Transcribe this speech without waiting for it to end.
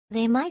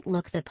They might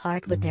look the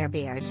part with their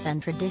beards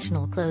and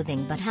traditional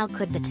clothing, but how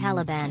could the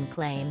Taliban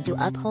claim to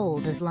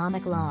uphold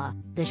Islamic law,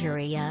 the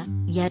Sharia,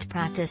 yet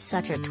practice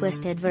such a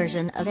twisted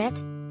version of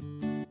it?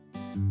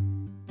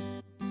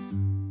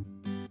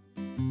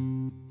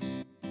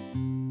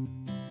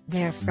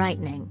 Their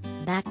frightening,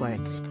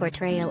 backwards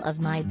portrayal of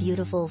my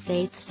beautiful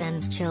faith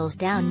sends chills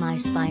down my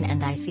spine,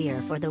 and I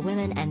fear for the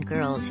women and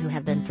girls who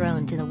have been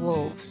thrown to the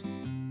wolves.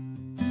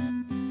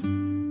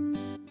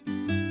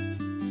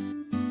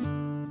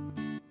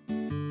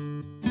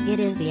 It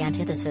is the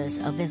antithesis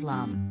of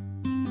Islam.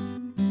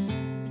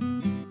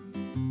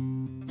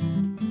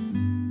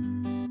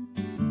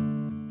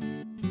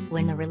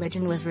 When the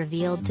religion was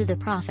revealed to the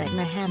Prophet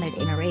Muhammad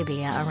in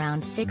Arabia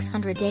around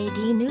 600 AD,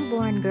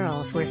 newborn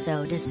girls were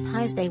so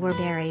despised they were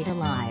buried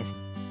alive.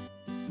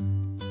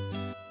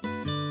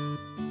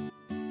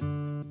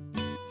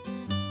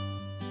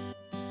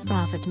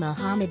 Prophet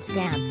Muhammad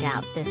stamped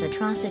out this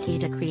atrocity,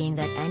 decreeing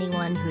that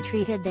anyone who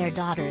treated their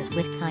daughters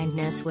with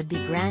kindness would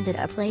be granted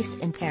a place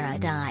in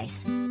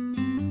paradise.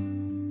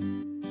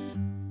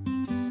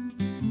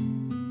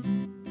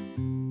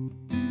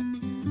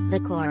 The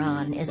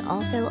Quran is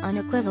also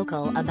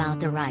unequivocal about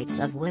the rights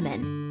of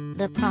women.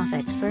 The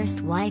Prophet's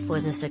first wife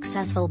was a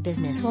successful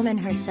businesswoman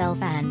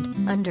herself,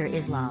 and, under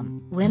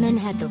Islam, women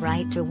had the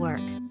right to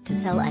work, to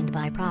sell and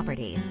buy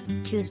properties,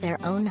 choose their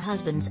own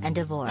husbands and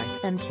divorce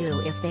them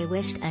too if they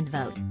wished, and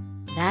vote.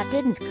 That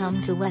didn't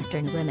come to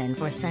Western women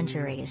for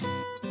centuries.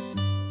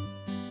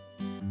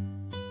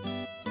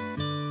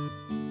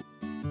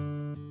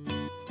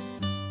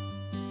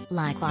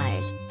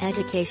 Likewise,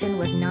 education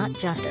was not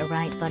just a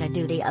right but a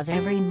duty of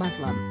every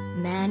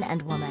Muslim, man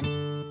and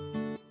woman.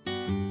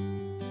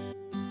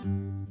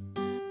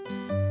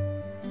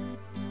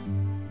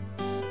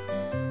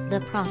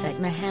 The Prophet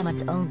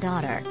Muhammad's own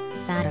daughter,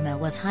 Fatima,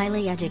 was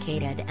highly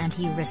educated, and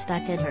he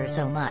respected her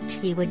so much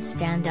he would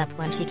stand up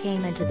when she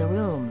came into the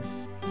room.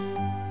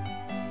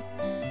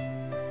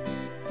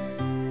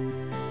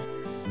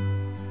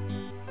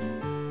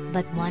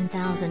 But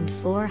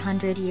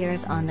 1,400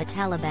 years on, the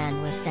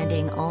Taliban was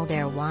sending all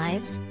their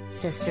wives,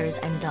 sisters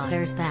and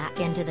daughters back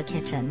into the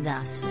kitchen,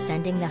 thus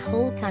sending the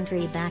whole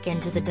country back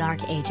into the Dark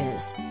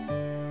Ages.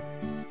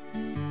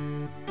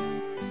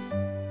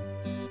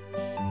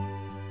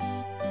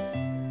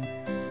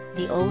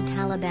 The old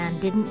Taliban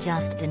didn't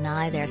just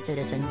deny their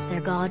citizens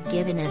their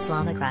God-given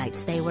Islamic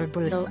rights, they were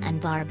brutal and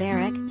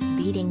barbaric,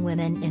 beating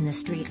women in the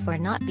street for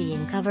not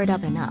being covered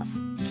up enough,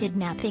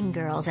 kidnapping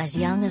girls as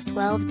young as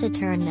 12 to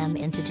turn them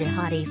into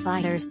jihadi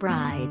fighters'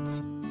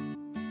 brides.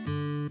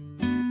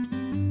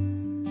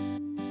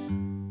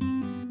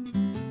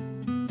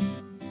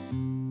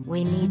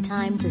 We need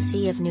time to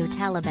see if new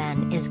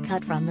Taliban is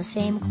cut from the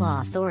same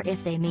cloth, or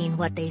if they mean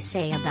what they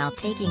say about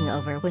taking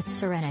over with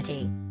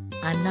serenity.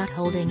 I'm not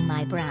holding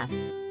my breath.